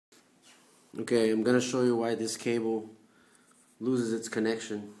Okay, I'm gonna show you why this cable loses its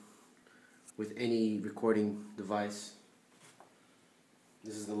connection with any recording device.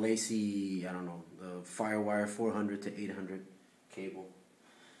 This is the Lacie, I don't know, the Firewire 400 to 800 cable.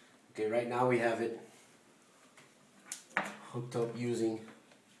 Okay, right now we have it hooked up using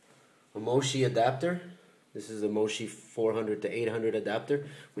a Moshi adapter. This is the Moshi 400 to 800 adapter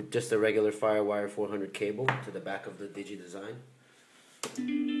with just a regular Firewire 400 cable to the back of the Digi design.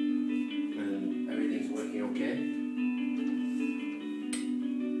 And everything's working okay.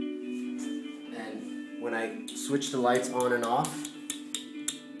 And when I switch the lights on and off,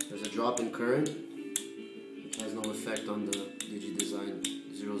 there's a drop in current, which has no effect on the Digi design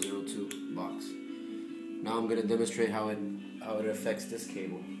 002 box. Now I'm going to demonstrate how it affects this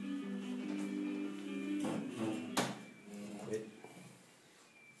cable.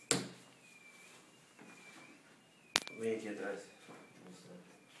 Vem aqui atrás.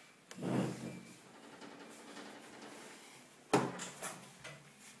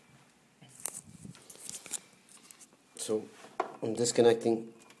 So I'm disconnecting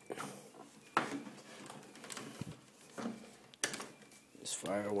this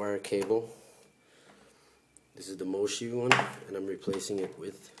Firewire cable. This is the Moshi one, and I'm replacing it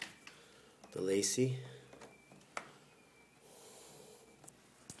with the Lacie.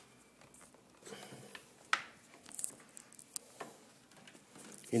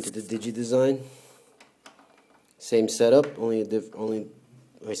 Into the Digi design, same setup, only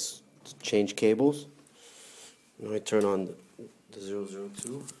I change cables. Now I turn on the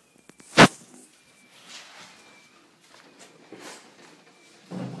 002.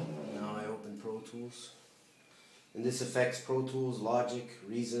 Now I open Pro Tools, and this affects Pro Tools, Logic,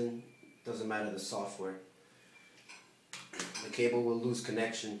 Reason, doesn't matter the software. The cable will lose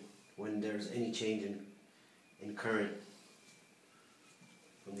connection when there's any change in current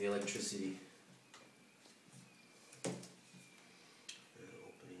from the electricity. And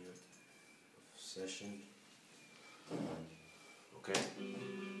opening up session. Okay,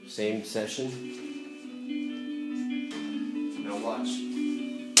 same session. Now watch.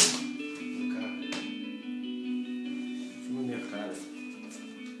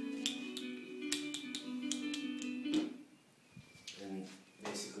 And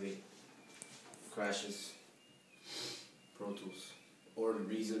basically crashes Pro Tools. Or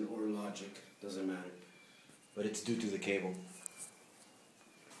Reason or Logic, doesn't matter. But it's due to the cable,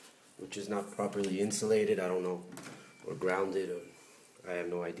 which is not properly insulated, I don't know, or grounded, or I have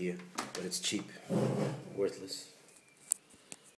no idea. But it's cheap, worthless.